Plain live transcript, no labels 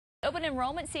Open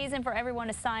enrollment season for everyone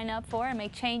to sign up for and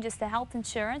make changes to health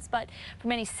insurance, but for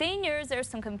many seniors, there's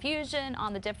some confusion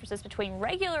on the differences between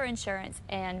regular insurance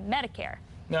and Medicare.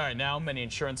 All right, now many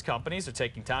insurance companies are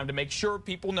taking time to make sure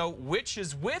people know which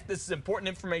is which. This is important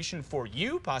information for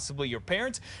you, possibly your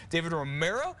parents. David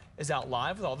Romero is out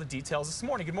live with all the details this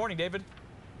morning. Good morning, David.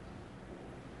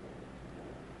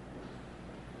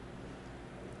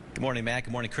 Good morning, Matt.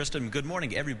 Good morning, Kristen. Good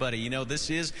morning, everybody. You know, this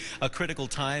is a critical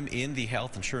time in the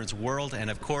health insurance world. And,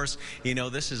 of course, you know,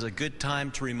 this is a good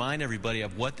time to remind everybody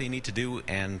of what they need to do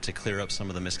and to clear up some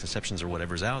of the misconceptions or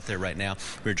whatever's out there right now.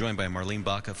 We're joined by Marlene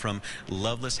Baca from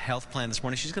Lovelace Health Plan this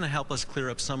morning. She's going to help us clear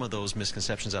up some of those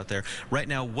misconceptions out there. Right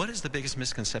now, what is the biggest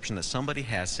misconception that somebody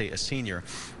has, say a senior,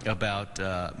 about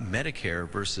Medicare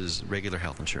versus regular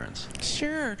health insurance?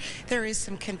 Sure. There is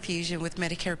some confusion with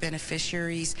Medicare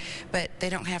beneficiaries, but they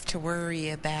don't have to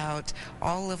worry about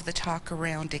all of the talk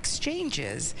around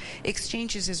exchanges.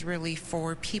 Exchanges is really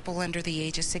for people under the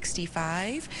age of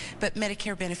 65, but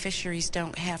Medicare beneficiaries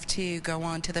don't have to go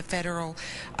on to the federal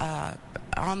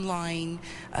online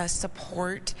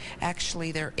support.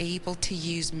 Actually, they're able to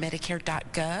use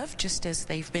Medicare.gov, just as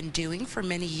they've been doing for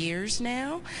many years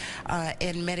now.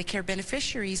 And Medicare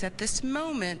beneficiaries at this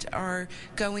moment are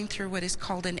going through what is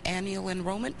called an annual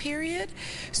enrollment period,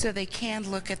 so they can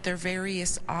look at their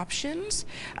various options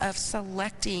of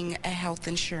selecting a health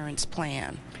insurance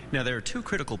plan. Now, there are two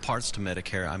critical parts to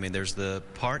Medicare. I mean, there's the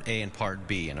Part A and Part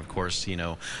B, and of course, you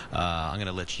know, I'm going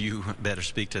to let you better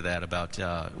speak to that about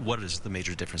what is the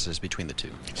major differences between the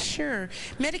two. Sure.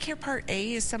 Medicare Part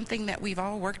A is something that we've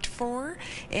all worked for,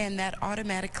 and that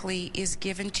automatically is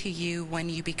given to you when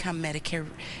you become Medicare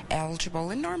eligible,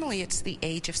 and normally it's the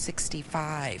age of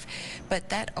 65. But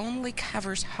that only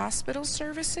covers hospital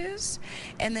services,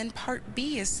 and then Part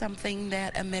B is something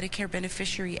that a Medicare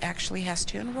beneficiary actually has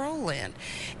to enroll in.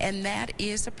 And that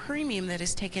is a premium that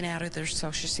is taken out of their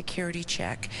Social Security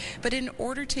check. But in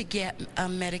order to get a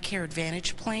Medicare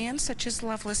Advantage plan, such as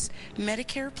Lovelace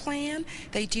Medicare plan,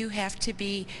 they do have to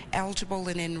be eligible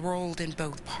and enrolled in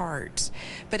both parts.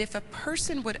 But if a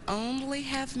person would only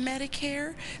have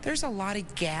Medicare, there's a lot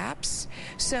of gaps.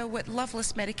 So what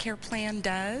Lovelace Medicare plan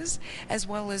does, as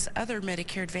well as other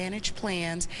Medicare Advantage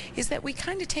plans, is that we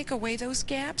kind of take away those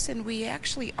gaps and we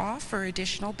actually offer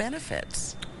additional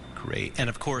benefits. Great. And,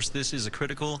 of course, this is a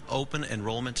critical open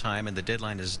enrollment time, and the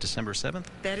deadline is December 7th?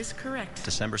 That is correct.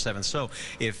 December 7th. So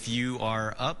if you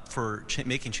are up for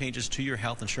making changes to your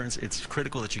health insurance, it's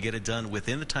critical that you get it done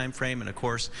within the time frame. And, of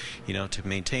course, you know, to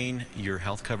maintain your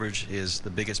health coverage is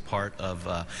the biggest part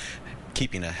of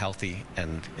keeping a healthy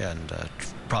and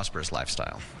prosperous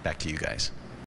lifestyle. Back to you guys.